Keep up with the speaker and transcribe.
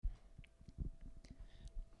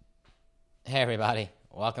Hey, everybody.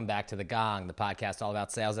 Welcome back to The Gong, the podcast all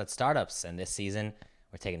about sales at startups. And this season,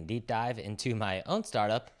 we're taking a deep dive into my own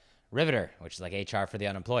startup, Riveter, which is like HR for the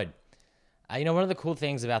unemployed. One of the cool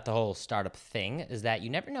things about the whole startup thing is that you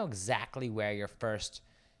never know exactly where your first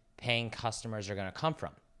paying customers are going to come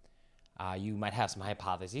from. You might have some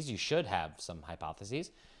hypotheses. You should have some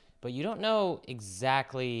hypotheses, but you don't know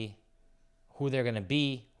exactly who they're going to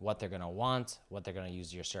be, what they're going to want, what they're going to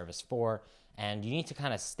use your service for. And you need to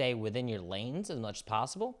kind of stay within your lanes as much as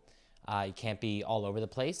possible. You can't be all over the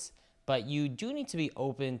place, but you do need to be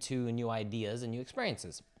open to new ideas and new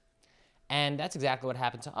experiences. And that's exactly what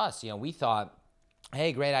happened to us. We thought,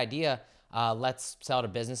 hey, great idea. Let's sell to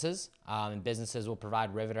businesses, and businesses will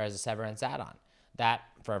provide Riveter as a severance add-on. That,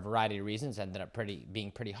 for a variety of reasons, ended up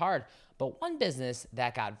being pretty hard. But one business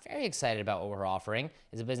that got very excited about what we're offering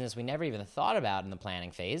is a business we never even thought about in the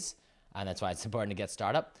planning phase, and that's why it's important to get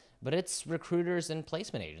startup, but it's recruiters and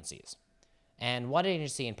placement agencies. And one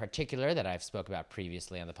agency in particular that I've spoke about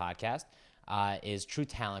previously on the podcast is True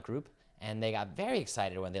Talent Group. And they got very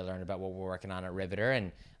excited when they learned about what we're working on at Riveter.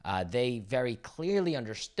 And they very clearly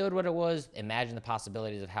understood what it was, imagined the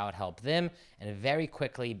possibilities of how it helped them, and it very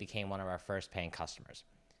quickly became one of our first paying customers.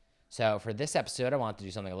 So for this episode, I want to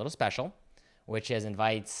do something a little special, which is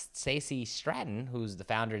invite Stacey Stratton, who's the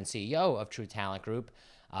founder and CEO of True Talent Group,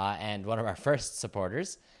 and one of our first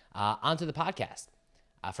supporters, onto the podcast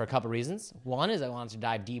for a couple reasons. One is I wanted to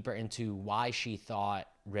dive deeper into why she thought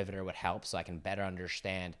Riveter would help so I can better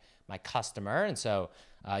understand my customer. And so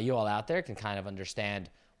you all out there can kind of understand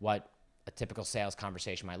what a typical sales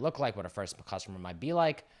conversation might look like, what a first customer might be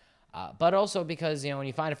like. But also because, when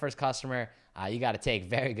you find a first customer, you got to take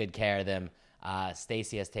very good care of them.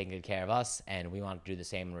 Stacey has taken good care of us, and we want to do the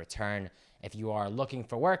same in return. If you are looking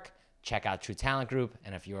for work, check out True Talent Group.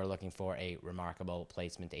 And if you are looking for a remarkable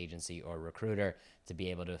placement agency or recruiter to be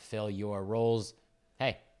able to fill your roles,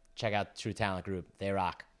 hey, check out True Talent Group. They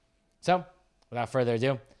rock. So without further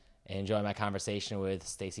ado, enjoy my conversation with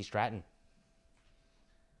Stacey Stratton.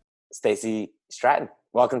 Stacey Stratton,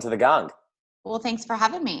 welcome to The Gong. Well, thanks for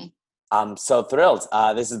having me. I'm so thrilled.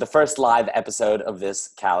 This is the first live episode of this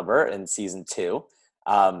caliber in season 2.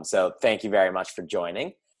 So thank you very much for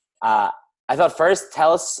joining. I thought first,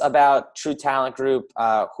 tell us about True Talent Group,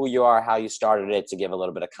 who you are, how you started it, to give a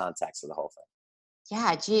little bit of context to the whole thing.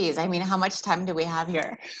 Yeah, geez. How much time do we have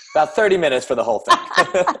here? About 30 minutes for the whole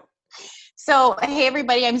thing. So, hey,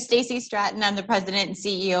 everybody. I'm Stacey Stratton. I'm the president and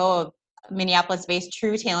CEO of Minneapolis-based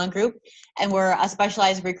True Talent Group, and we're a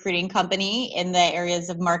specialized recruiting company in the areas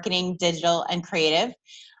of marketing, digital, and creative.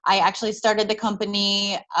 I actually started the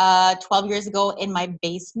company 12 years ago in my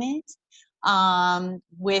basement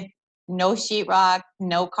with no sheetrock,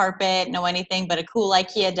 no carpet, no anything but a cool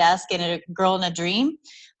IKEA desk and a girl in a dream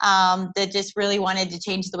that just really wanted to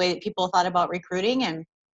change the way that people thought about recruiting and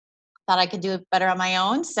thought I could do it better on my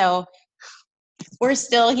own. So we're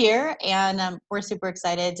still here, and we're super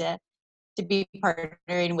excited to be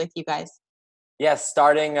partnering with you guys. Yes,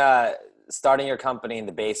 starting your company in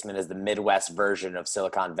the basement is the Midwest version of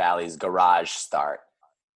Silicon Valley's garage start.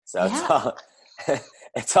 So yeah.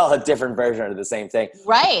 It's all a different version of the same thing.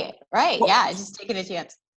 Right. Well, yeah, just taking a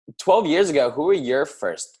chance. 12 years ago, who were your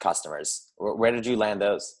first customers? Where did you land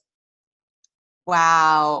those?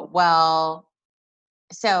 Wow. Well,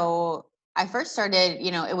 so I first started,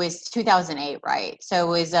 it was 2008, right? So it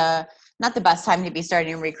was not the best time to be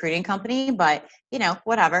starting a recruiting company, but,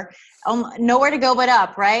 whatever. Nowhere to go but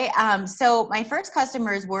up, right? So my first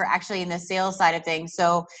customers were actually in the sales side of things.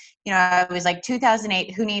 So, it was like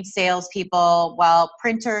 2008, who needs salespeople? Well,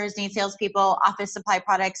 printers need salespeople, office supply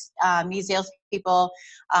products need salespeople.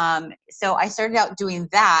 So I started out doing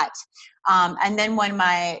that. And then when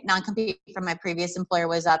my non-compete from my previous employer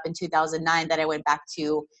was up in 2009, that I went back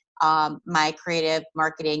to my creative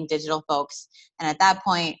marketing digital folks. And at that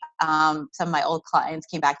point, some of my old clients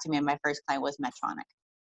came back to me, and my first client was Medtronic.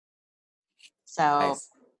 So, nice.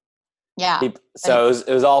 Yeah. So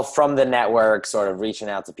it was all from the network, sort of reaching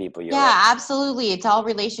out to people. Absolutely. It's all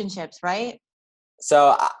relationships, right?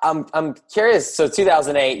 So I'm curious. So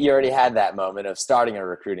 2008, you already had that moment of starting a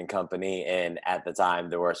recruiting company in, at the time,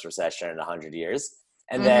 the worst recession in 100 years.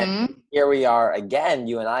 And then here we are again.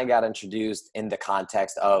 You and I got introduced in the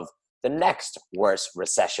context of the next worst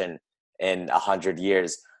recession in 100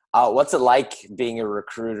 years. What's it like being a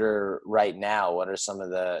recruiter right now? What are some of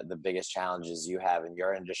the biggest challenges you have in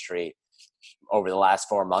your industry over the last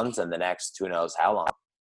 4 months and the next who knows how long?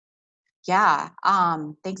 Yeah.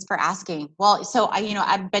 Thanks for asking. Well, so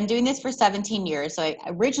I've been doing this for 17 years. So I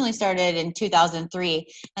originally started in 2003,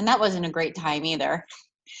 and that wasn't a great time either.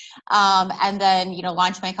 And then,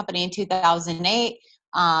 launched my company in 2008.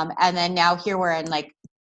 And then now here we're in like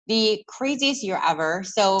the craziest year ever.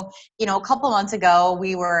 So, a couple months ago,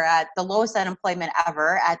 we were at the lowest unemployment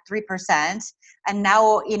ever at 3%. And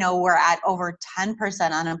now, we're at over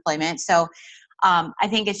 10% unemployment. So I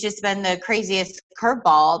think it's just been the craziest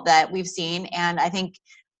curveball that we've seen. And I think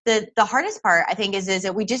the hardest part, I think, is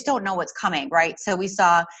that we just don't know what's coming, right? So we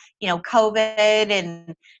saw,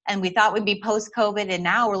 COVID and we thought we'd be post-COVID. And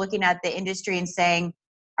now we're looking at the industry and saying,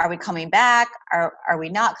 are we coming back? Are we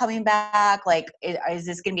not coming back? Like, is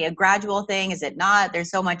this going to be a gradual thing? Is it not? There's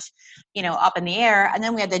so much, up in the air. And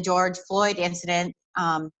then we had the George Floyd incident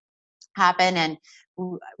happen. And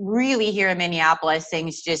really here in Minneapolis,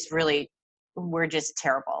 things just really were just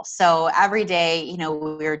terrible. So every day, we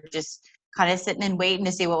were just kind of sitting and waiting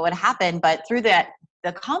to see what would happen. But through the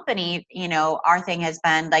company, our thing has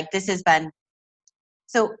been like, this has been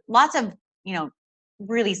so lots of,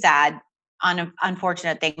 really sad,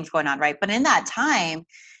 unfortunate things going on, right? But in that time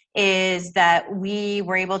is that we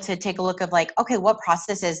were able to take a look of like, okay, what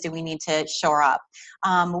processes do we need to shore up?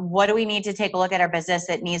 What do we need to take a look at our business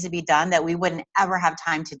that needs to be done that we wouldn't ever have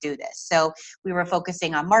time to do this? So we were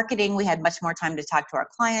focusing on marketing. We had much more time to talk to our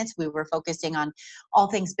clients. We were focusing on all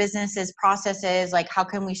things businesses, processes, like how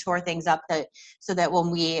can we shore things up so that when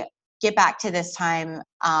we get back to this time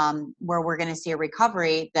where we're going to see a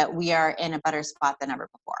recovery, that we are in a better spot than ever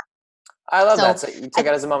before. I love that. So you took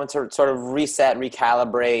it as a moment to sort of reset,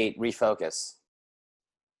 recalibrate, refocus.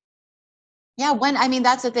 Yeah.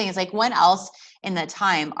 That's the thing. It's like, when else in the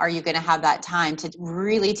time are you going to have that time to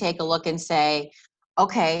really take a look and say,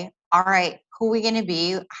 okay, all right, who are we going to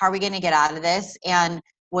be? How are we going to get out of this? And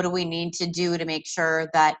what do we need to do to make sure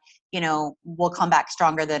that, we'll come back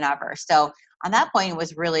stronger than ever? So on that point, it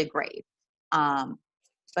was really great.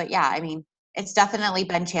 But yeah, it's definitely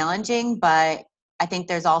been challenging, but I think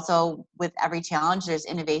there's also, with every challenge, there's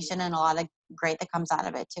innovation and a lot of great that comes out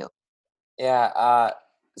of it too. Yeah.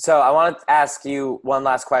 So I want to ask you one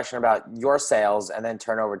last question about your sales and then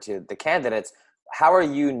turn over to the candidates. How are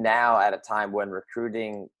you now at a time when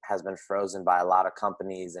recruiting has been frozen by a lot of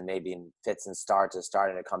companies and maybe in fits and starts is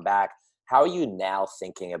starting to come back? How are you now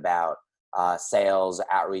thinking about sales,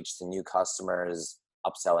 outreach to new customers,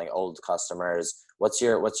 upselling old customers? What's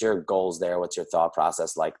your goals there? What's your thought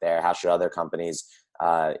process like there? How should other companies,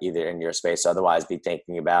 either in your space or otherwise, be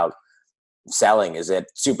thinking about selling? Is it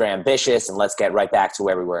super ambitious and let's get right back to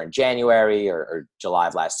where we were in January or July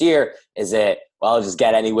of last year? Is it, well, just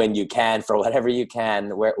get any win you can for whatever you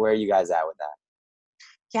can? Where are you guys at with that?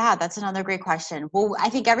 Yeah, that's another great question. Well, I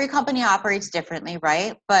think every company operates differently,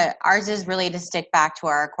 right? But ours is really to stick back to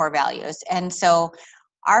our core values. And so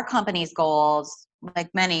our company's goals, like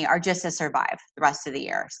many, are just to survive the rest of the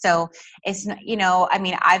year. So it's,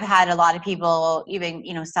 I've had a lot of people even,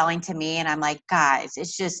 selling to me, and I'm like, guys,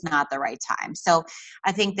 it's just not the right time. So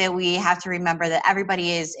I think that we have to remember that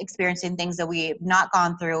everybody is experiencing things that we've not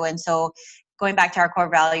gone through. And so going back to our core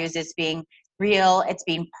values, it's being real, it's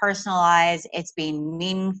being personalized, it's being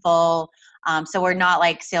meaningful. So we're not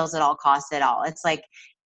like sales at all costs at all. It's like,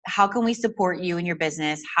 how can we support you in your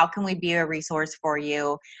business? How can we be a resource for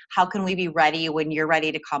you? How can we be ready when you're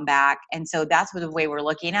ready to come back? And so that's the way we're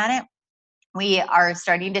looking at it. We are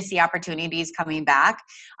starting to see opportunities coming back.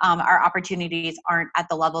 Our opportunities aren't at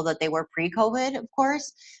the level that they were pre-COVID, of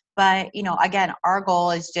course. But, again, our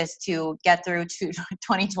goal is just to get through to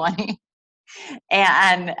 2020.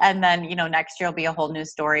 And then, next year will be a whole new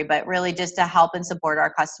story, but really just to help and support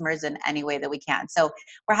our customers in any way that we can. So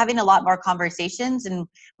we're having a lot more conversations, and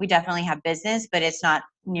we definitely have business, but it's not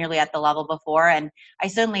nearly at the level before. And I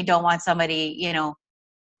certainly don't want somebody,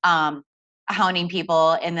 hounding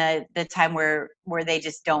people in the time where they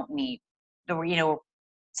just don't need.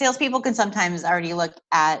 Salespeople can sometimes already look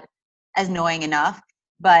at as knowing enough,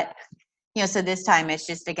 but, so this time it's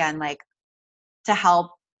just, again, like, to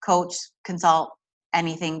help coach, consult,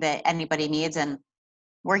 anything that anybody needs. And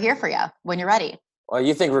we're here for you when you're ready. Well,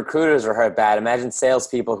 you think recruiters are hurt bad. Imagine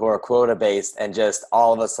salespeople who are quota-based and just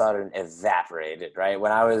all of a sudden evaporated, right?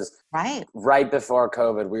 When I was right before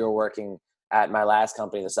COVID, we were working at my last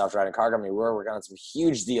company, the self-driving car company. We were working on some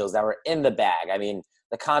huge deals that were in the bag.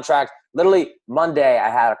 The contract, literally Monday, I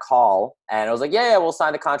had a call and I was like, yeah, we'll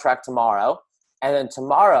sign the contract tomorrow. And then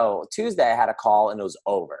tomorrow, Tuesday, I had a call and it was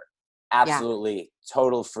over. Absolutely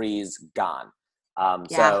total freeze, gone.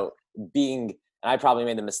 So and I probably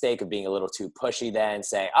made the mistake of being a little too pushy then,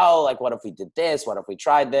 saying, oh, like, what if we did this? What if we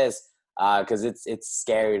tried this? Because it's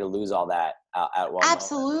scary to lose all that at one moment.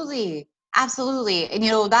 Absolutely. And,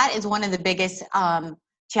 that is one of the biggest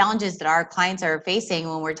challenges that our clients are facing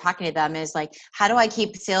when we're talking to them is like, how do I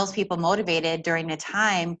keep salespeople motivated during a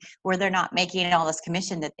time where they're not making all this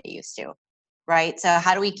commission that they used to? right? So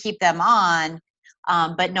how do we keep them on?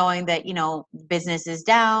 But knowing that, business is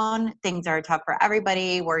down, things are tough for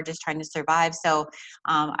everybody. We're just trying to survive. So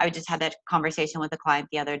I just had that conversation with a client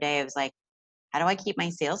the other day. I was like, how do I keep my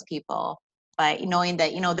salespeople? But knowing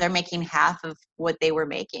that, they're making half of what they were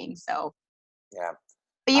making. So, Yeah.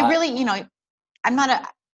 but you really, I'm not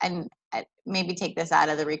and maybe take this out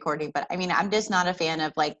of the recording, but I mean, I'm just not a fan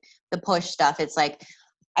of like the push stuff. It's like,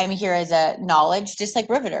 I'm here as a knowledge, just like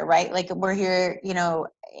Riveter, right? Like we're here,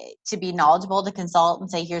 to be knowledgeable, to consult and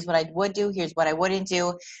say, here's what I would do. Here's what I wouldn't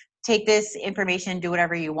do. Take this information, do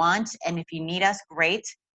whatever you want. And if you need us, great.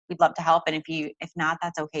 We'd love to help. And if not,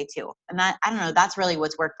 that's okay too. And that, I don't know, that's really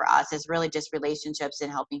what's worked for us, is really just relationships and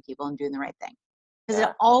helping people and doing the right thing. Because it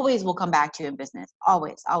always will come back to you in business.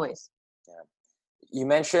 Always, always. Yeah. You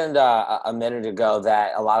mentioned a minute ago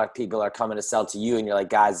that a lot of people are coming to sell to you, and you're like,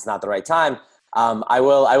 guys, it's not the right time. I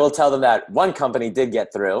will tell them that one company did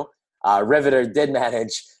get through. Riveter did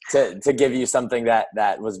manage to give you something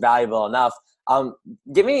that was valuable enough.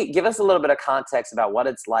 Give us a little bit of context about what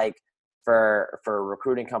it's like for a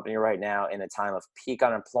recruiting company right now in a time of peak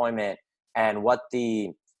unemployment, and what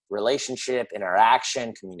the relationship,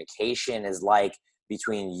 interaction, communication is like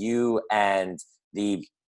between you and the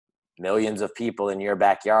millions of people in your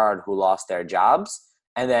backyard who lost their jobs.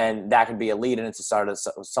 And then that could be a lead into sort of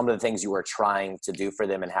some of the things you were trying to do for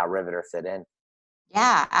them and how Riveter fit in.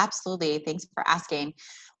 Yeah, absolutely. Thanks for asking.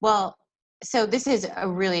 Well, so this is a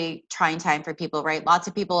really trying time for people, right? Lots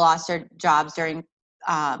of people lost their jobs during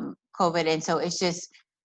COVID. And so it's just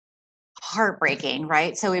heartbreaking,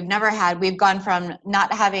 right? So we've gone from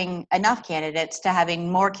not having enough candidates to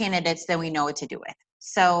having more candidates than we know what to do with.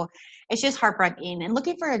 So it's just heartbreaking. And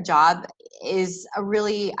looking for a job is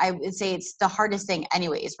I would say it's the hardest thing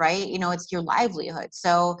anyways, right? It's your livelihood.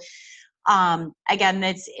 So again,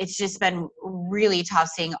 it's just been really tough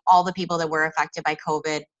seeing all the people that were affected by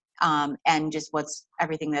COVID, and just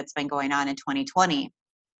everything that's been going on in 2020.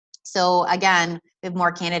 So again, we have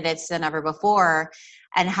more candidates than ever before.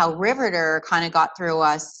 And how Riveter kind of got through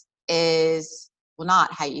us is, well,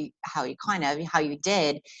 not how you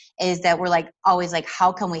did, is that we're like always like,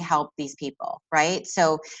 how can we help these people, right?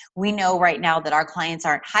 So we know right now that our clients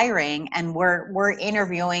aren't hiring, and we're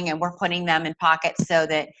interviewing and we're putting them in pockets so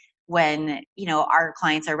that when our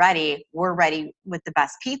clients are ready, we're ready with the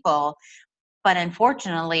best people. But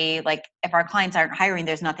unfortunately, like if our clients aren't hiring,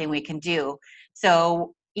 there's nothing we can do.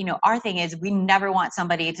 So our thing is, we never want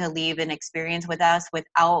somebody to leave an experience with us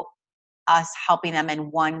without us helping them in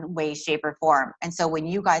one way, shape, or form. And so when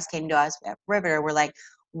you guys came to us at Riveter, we're like,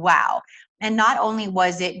 wow. And not only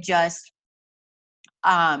was it just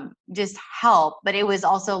help, but it was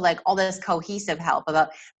also like all this cohesive help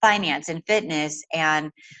about finance and fitness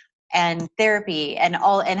and therapy and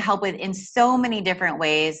help with in so many different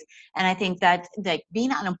ways. And I think that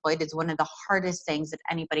being unemployed is one of the hardest things that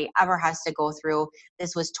anybody ever has to go through.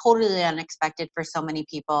 This was totally unexpected for so many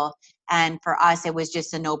people. And for us, it was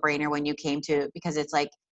just a no-brainer when you came to, because it's like,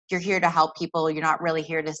 you're here to help people. You're not really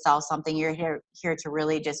here to sell something. You're here to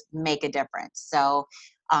really just make a difference. So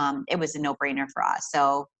it was a no-brainer for us.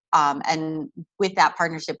 So, and with that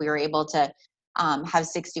partnership, we were able to have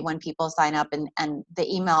 61 people sign up, and the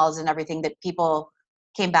emails and everything that people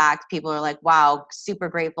came back. People are like, wow, super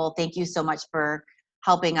grateful. Thank you so much for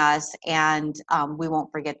helping us. And we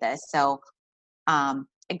won't forget this. So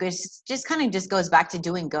it just kind of goes back to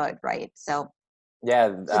doing good. Right. So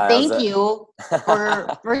yeah. Thank you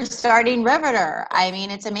for starting Riveter. I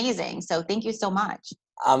mean, it's amazing. So thank you so much.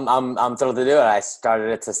 I'm thrilled to do it. I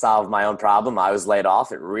started it to solve my own problem. I was laid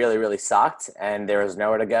off. It really, really sucked, and there was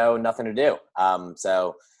nowhere to go, nothing to do.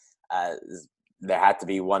 So there had to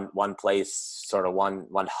be one place, sort of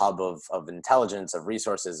one hub of intelligence, of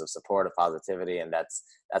resources, of support, of positivity, and that's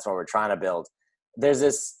what we're trying to build. There's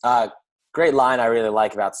this great line I really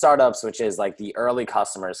like about startups, which is like the early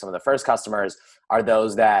customers, some of the first customers are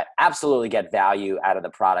those that absolutely get value out of the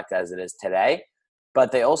product as it is today.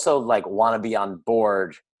 But they also like want to be on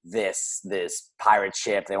board this pirate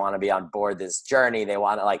ship. They want to be on board this journey. They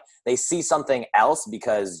want to they see something else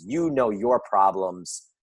because your problems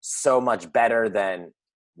so much better than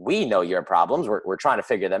we know your problems. We're trying to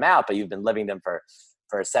figure them out, but you've been living them for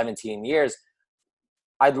 17 years.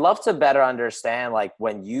 I'd love to better understand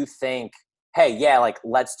when you think, hey, yeah,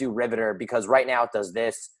 let's do Riveter because right now it does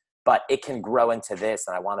this, but it can grow into this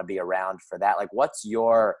and I want to be around for that.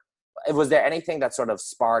 Was there anything that sort of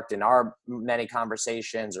sparked in our many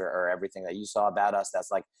conversations or everything that you saw about us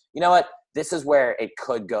that's like, you know what, this is where it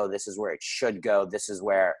could go. This is where it should go. This is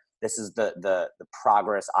the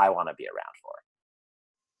progress I want to be around for.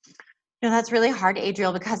 That's really hard,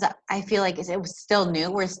 Adriel, because I feel like it was still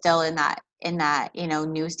new. We're still in that in that, you know,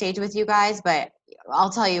 new stage with you guys. But I'll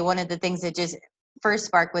tell you, one of the things that just first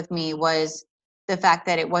sparked with me was the fact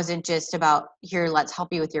that it wasn't just about, here, let's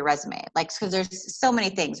help you with your resume. Like, because there's so many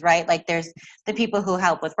things, right? Like there's the people who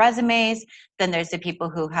help with resumes, then there's the people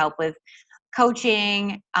who help with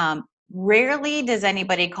coaching. Rarely does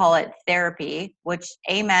anybody call it therapy, which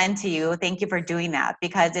amen to you. Thank you for doing that,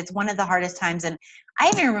 because it's one of the hardest times. And I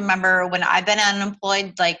even remember when I've been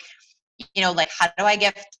unemployed, like, you know, like, how do I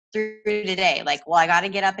get through today? Like, well, I got to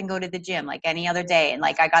get up and go to the gym like any other day. And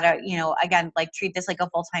like, I got to, you know, again, like treat this like a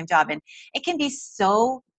full-time job. And it can be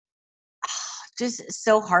so, just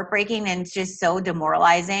so heartbreaking and just so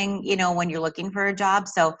demoralizing, you know, when you're looking for a job.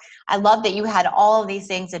 So I love that you had all of these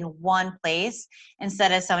things in one place,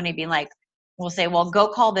 instead of somebody being like, we'll say, well, go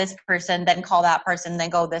call this person, then call that person, then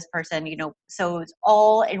go this person, you know. So it's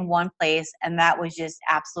all in one place. And that was just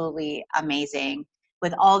absolutely amazing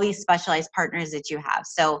with all these specialized partners that you have.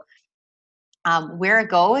 So where it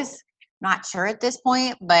goes, not sure at this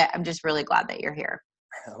point, but I'm just really glad that you're here.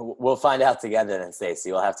 We'll find out together then,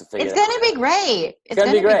 Stacey. We'll have to figure It's it out. going to be great. It's going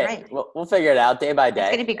to be great. We'll figure it out day by day. It's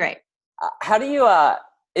going to be great. How do you,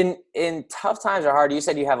 in tough times or hard, you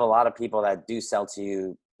said you have a lot of people that do sell to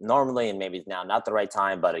you normally, and maybe now not the right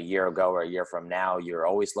time, but a year ago or a year from now, you're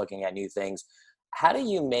always looking at new things. How do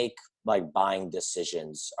you make like buying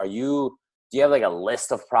decisions? Do you have like a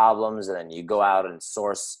list of problems and then you go out and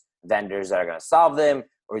source vendors that are going to solve them?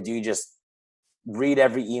 Or do you just read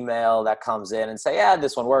every email that comes in and say, yeah,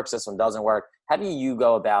 this one works, this one doesn't work? How do you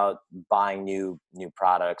go about buying new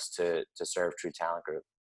products to serve True Talent Group?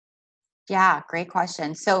 Yeah, great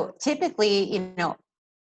question. So typically, you know,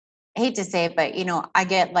 I hate to say it, but you know, I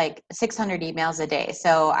get like 600 emails a day.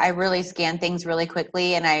 So I really scan things really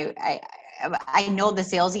quickly, and I know the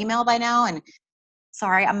sales email by now. And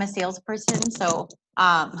sorry, I'm a salesperson, so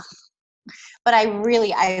but I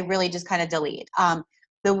really just kind of delete.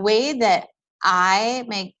 The way that I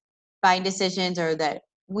make buying decisions, or that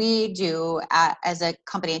we do as a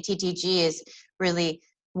company at TTG, is really,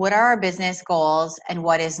 what are our business goals and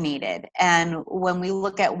what is needed. And when we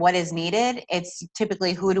look at what is needed, it's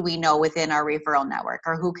typically, who do we know within our referral network,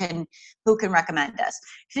 or who can recommend us.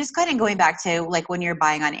 Just kind of going back to like when you're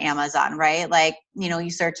buying on Amazon, right? Like, you know,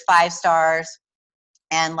 you search 5 stars,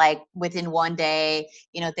 and like within one day,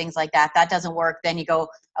 you know, things like that doesn't work. Then you go,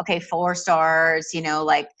 okay, 4 stars, you know,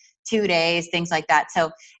 like 2 days, things like that.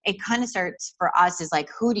 So it kind of starts for us is like,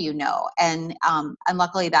 who do you know? And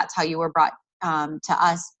luckily that's how you were brought to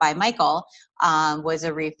us by Michael, was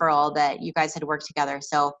a referral that you guys had worked together.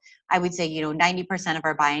 So I would say, you know, 90% of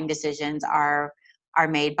our buying decisions are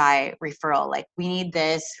made by referral. Like, we need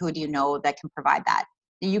this, who do you know that can provide that?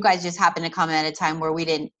 You guys just happened to come at a time where we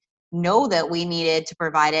didn't know that we needed to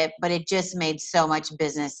provide it, but it just made so much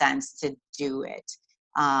business sense to do it,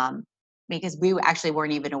 because we actually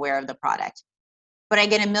weren't even aware of the product. But I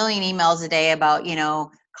get a million emails a day about, you know,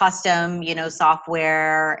 custom, you know,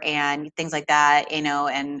 software and things like that, you know,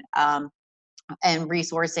 and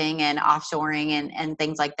resourcing and offshoring and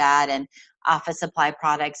things like that, and office supply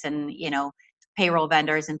products, and, you know, payroll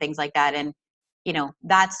vendors and things like that. And, you know,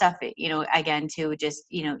 that stuff, you know, again, too, just,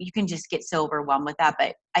 you know, you can just get so overwhelmed with that.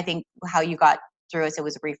 But I think how you got through us, it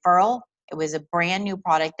was a referral. It was a brand new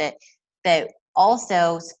product that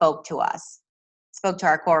also spoke to us, spoke to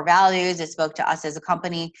our core values. It spoke to us as a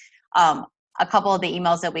company. A couple of the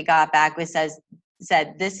emails that we got back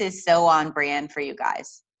said, this is so on brand for you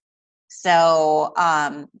guys. So,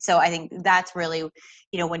 so I think that's really,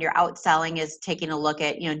 you know, when you're out selling, is taking a look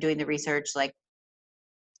at, you know, doing the research, like,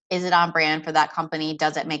 is it on brand for that company?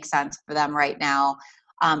 Does it make sense for them right now?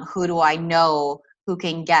 Who do I know who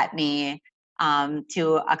can get me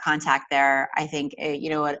to a contact there? I think, you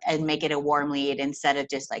know, and make it a warm lead instead of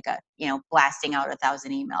just like you know, blasting out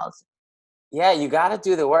 1,000 emails. Yeah, you got to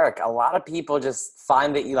do the work. A lot of people just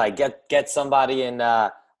find that you like get somebody in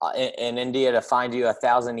India to find you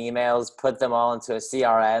 1,000 emails, put them all into a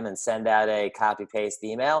CRM, and send out a copy paste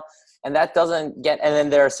email, and that doesn't get. And then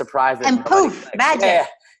they're surprised. And poof, like, magic.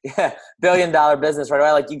 Yeah, $1 billion business right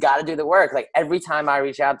away. Like, you got to do the work. Like, every time I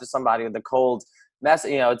reach out to somebody with a cold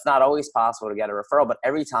message, you know, it's not always possible to get a referral, but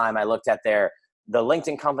every time I looked at the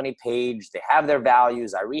LinkedIn company page, they have their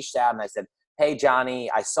values. I reached out and I said, hey, Johnny,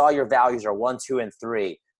 I saw your values are 1, 2, and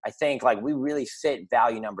 3. I think like we really fit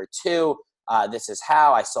value number 2. This is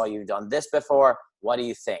how I saw you've done this before. What do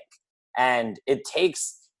you think? And it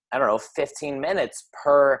takes, I don't know, 15 minutes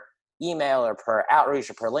per email or per outreach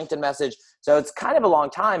or per LinkedIn message. So it's kind of a long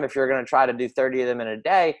time if you're going to try to do 30 of them in a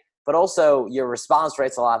day, but also your response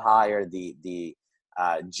rate's a lot higher. The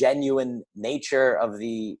genuine nature of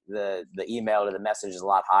the email or the message is a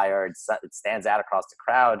lot higher. It stands out across the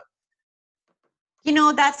crowd.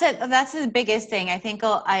 That's it. That's the biggest thing. I think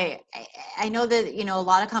I know that, a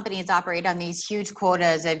lot of companies operate on these huge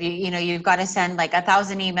quotas of you've got to send like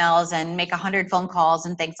 1,000 emails and make 100 phone calls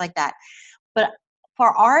and things like that. But for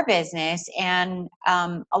our business and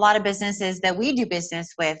a lot of businesses that we do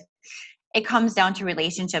business with, it comes down to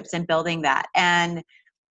relationships and building that. And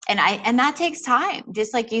that takes time,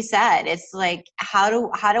 just like you said. It's like, how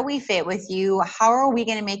do we fit with you? How are we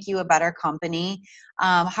going to make you a better company?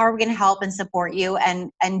 How are we going to help and support you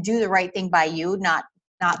and do the right thing by you, not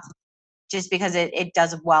just because it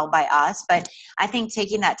does well by us. But I think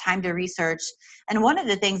taking that time to research, and one of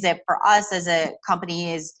the things that for us as a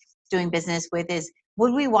company is doing business with is,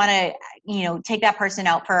 would we want to take that person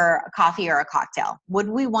out for a coffee or a cocktail? Would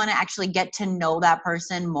we want to actually get to know that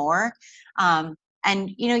person more?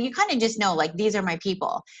 And you kind of just know, like, these are my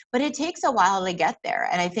people, but it takes a while to get there.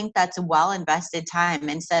 And I think that's well invested time,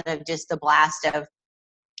 instead of just the blast of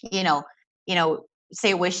you know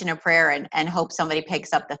say a wish and a prayer and hope somebody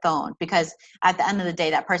picks up the phone, because at the end of the day,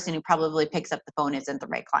 that person who probably picks up the phone isn't the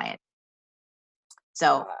right client.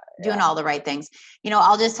 So doing all the right things.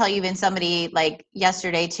 I'll just tell you, even somebody like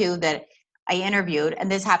yesterday too that I interviewed, and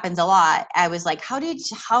this happens a lot. I was like, how did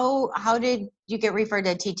you get referred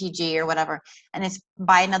to TTG or whatever? And it's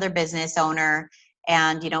by another business owner.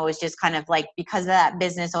 And, it was just kind of like, because of that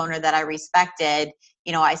business owner that I respected,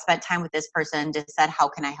 I spent time with this person, just said, how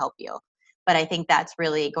can I help you? But I think that's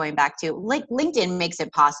really going back to, like, LinkedIn makes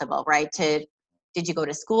it possible, right? Did you go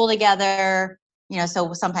to school together?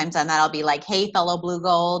 So sometimes on that, I'll be like, hey, fellow Blue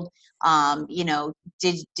Gold,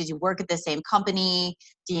 did you work at the same company?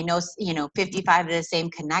 Do you know 55 of the same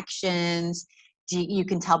connections? You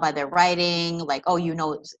can tell by their writing, like, oh,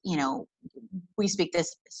 we speak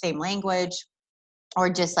this same language, or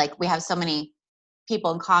just like we have so many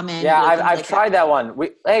people in common. Yeah, I've like tried that one.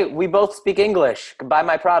 We both speak English. Buy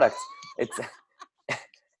my product. It's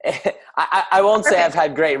I won't say I've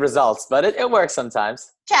had great results, but it works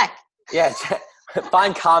sometimes. Check. Yeah,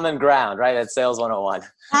 find common ground, right? That's sales 101.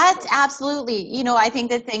 That's absolutely, I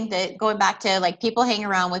think that going back to, like, people hang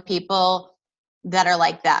around with people that are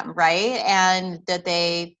like them, right? And that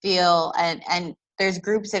they feel, and there's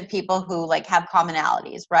groups of people who, like, have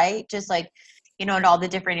commonalities, right? Just like, in all the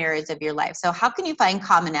different areas of your life. So how can you find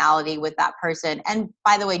commonality with that person? And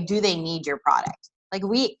by the way, do they need your product? Like,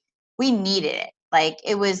 we needed it. Like,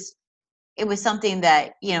 it was something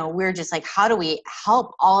that, we're just like, how do we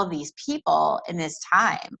help all of these people in this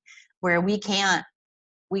time where we can't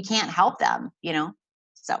help them,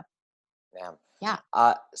 so yeah.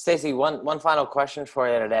 Stacey, one final question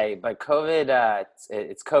for you today, but COVID,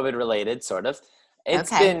 it's COVID related, sort of.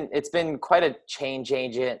 It's been quite a change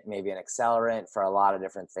agent, maybe an accelerant for a lot of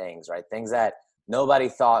different things, right? Things that nobody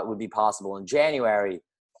thought would be possible in January,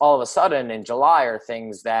 all of a sudden in July, are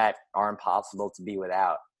things that are impossible to be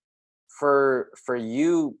without. For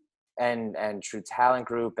you and True Talent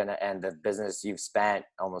Group and the business you've spent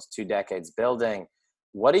almost 2 decades building,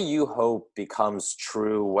 what do you hope becomes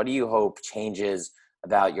true? What do you hope changes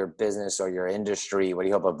about your business or your industry? What do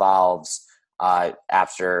you hope evolves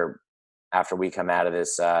after we come out of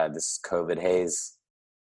this COVID haze?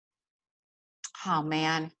 Oh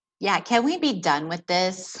man, yeah. Can we be done with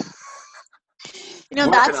this?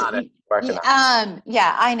 Working on it.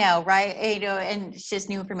 Yeah, I know, right? And it's just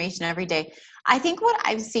new information every day. I think what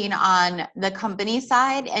I've seen on the company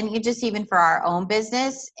side, and just even for our own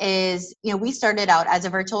business, is, we started out as a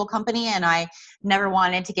virtual company, and I never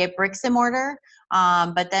wanted to get bricks and mortar.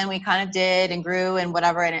 But then we kind of did and grew and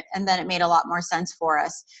whatever, and then it made a lot more sense for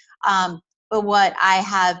us. But what I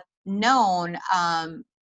have known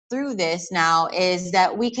through this now is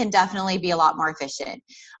that we can definitely be a lot more efficient.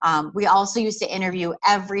 We also used to interview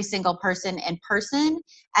every single person in person,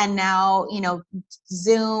 and now,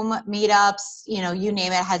 Zoom meetups, you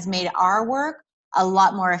name it, has made our work a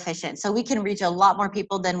lot more efficient. So we can reach a lot more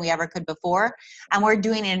people than we ever could before, and we're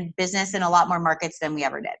doing in business in a lot more markets than we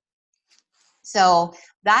ever did. So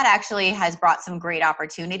that actually has brought some great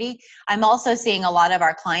opportunity. I'm also seeing a lot of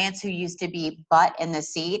our clients who used to be butt in the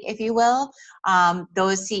seat, if you will,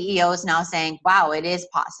 those CEOs now saying, wow, it is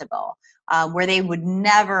possible, where they would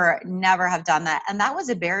never have done that. And that was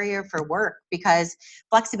a barrier for work, because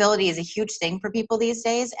flexibility is a huge thing for people these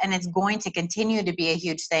days. And it's going to continue to be a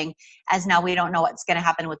huge thing, as now we don't know what's going to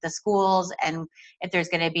happen with the schools, and if there's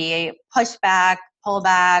going to be a pushback,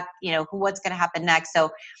 pullback, what's going to happen next.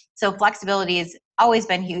 So flexibility has always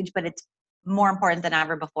been huge, but it's more important than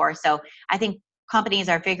ever before. So I think companies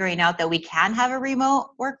are figuring out that we can have a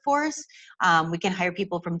remote workforce. We can hire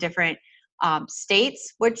people from different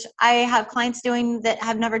states, which I have clients doing that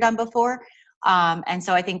have never done before. And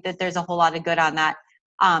so I think that there's a whole lot of good on that.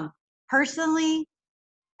 Personally,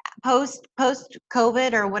 post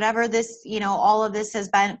COVID or whatever this, all of this has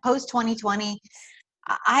been post 2020,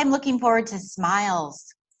 I'm looking forward to smiles.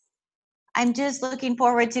 I'm just looking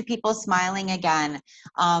forward to people smiling again.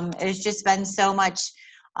 There's just been so much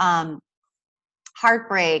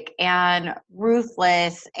heartbreak and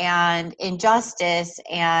ruthless and injustice,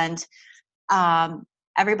 and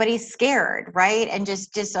everybody's scared, right? And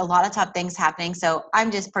just a lot of tough things happening. So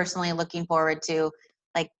I'm just personally looking forward to,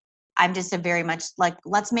 like, I'm just a very much like,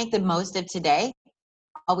 let's make the most of today.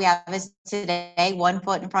 All we have is today, one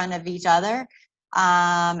foot in front of each other.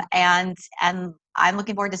 And I'm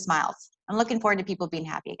looking forward to smiles. I'm looking forward to people being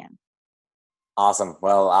happy again. Awesome.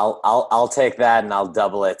 Well, I'll take that and I'll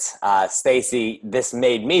double it. Stacy, this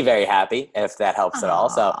made me very happy, if that helps at all.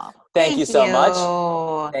 So thank you so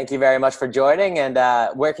much. Thank you very much for joining. And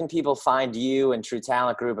where can people find you and True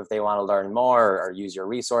Talent Group if they want to learn more or use your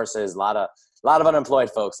resources? A lot of unemployed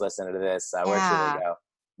folks listening to this. Where should they go?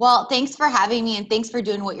 Well, thanks for having me, and thanks for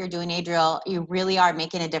doing what you're doing, Adriel. You really are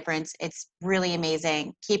making a difference. It's really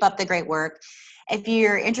amazing. Keep up the great work. If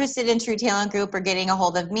you're interested in True Talent Group or getting a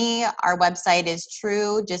hold of me, our website is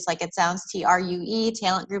True, just like it sounds, TRUE,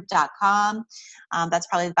 talentgroup.com. That's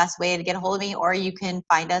probably the best way to get a hold of me, or you can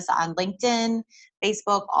find us on LinkedIn,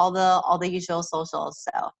 Facebook, all the usual socials.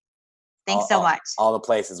 So thanks so much. All the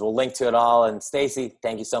places. We'll link to it all. And Stacy,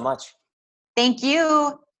 thank you so much. Thank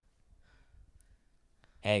you.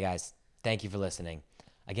 Hey guys, thank you for listening.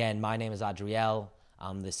 Again, my name is Adriel.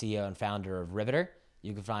 I'm the CEO and founder of Riveter.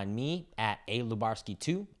 You can find me at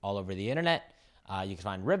alubarski2 all over the internet. You can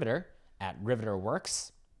find Riveter at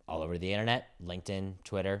RiveterWorks all over the internet, LinkedIn,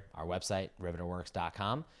 Twitter, our website,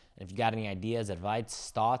 riveterworks.com. And if you got any ideas,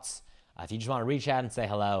 advice, thoughts, if you just want to reach out and say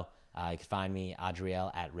hello, you can find me,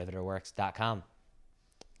 Adriel, at riveterworks.com.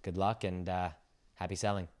 Good luck and happy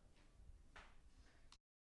selling.